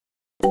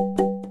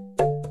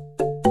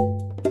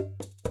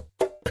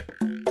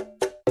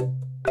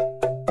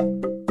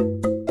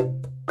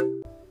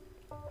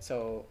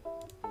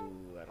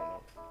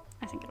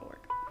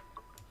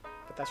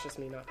but that's just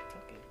me not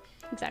talking.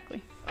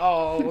 Exactly.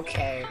 Oh,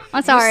 okay.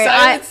 I'm sorry. You're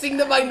silencing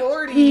the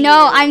minority.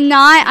 No, I'm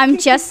not. I'm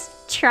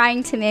just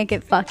trying to make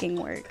it fucking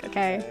work,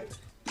 okay?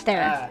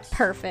 There.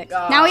 Perfect.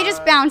 Now we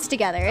just bounce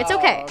together. It's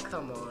okay. Oh,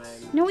 come on.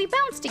 No, we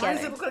bounce Why together.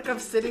 does it look like I'm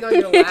sitting on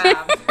your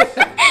lap?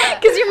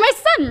 Because you're my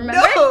son,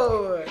 remember?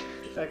 No!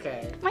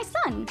 Okay. My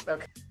son.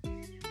 Okay.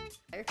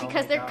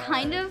 Because they're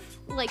kind of,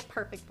 like,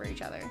 perfect for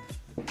each other.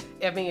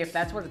 I mean, if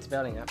that's what it's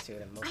building up to,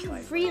 then most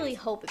likely. I really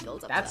hope it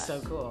builds up That's to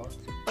that. so cool.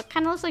 But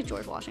kind of looks like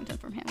George Washington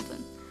from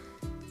Hamilton.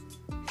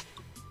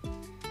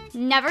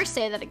 Never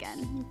say that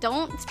again.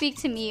 Don't speak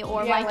to me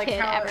or my like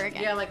kid how, ever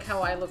again. Yeah, like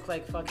how I look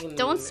like fucking...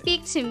 Don't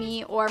speak to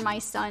me or my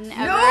son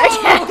ever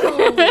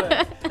No!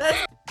 again.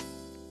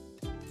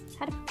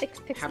 How to fix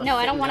pixels? No,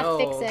 I don't want to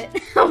fix it.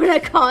 I'm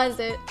gonna cause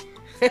it.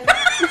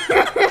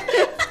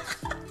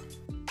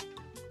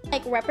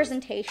 Like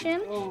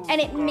representation,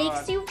 and it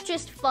makes you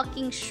just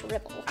fucking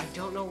shrivel. I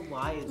don't know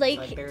why.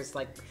 Like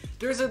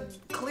there's a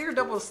clear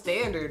double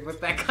standard with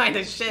that kind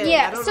of shit.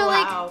 Yeah, I don't so know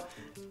like, how.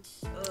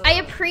 I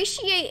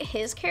appreciate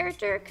his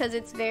character because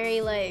it's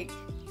very like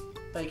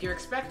you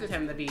expected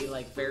him to be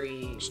like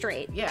very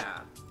straight. Yeah.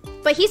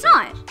 But he's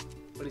not.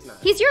 But he's not.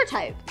 He's your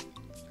type.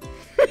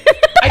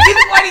 I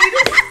didn't want to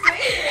even say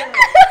it.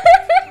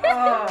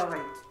 Oh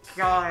my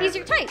god. He's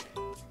your type.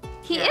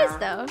 He is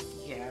though.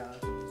 Yeah.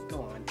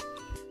 Go on.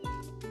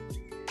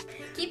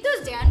 Keep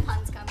those Dan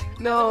puns coming.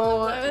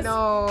 No.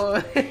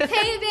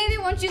 Hey baby,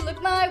 won't you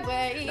look my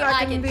way?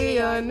 I can be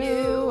a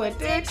new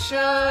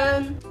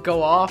addiction.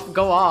 Go off.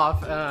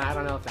 I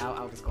don't know if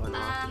I was going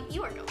off.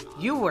 You are going off.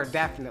 You were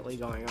definitely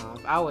going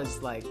off. I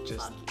was like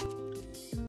just. Fuck you.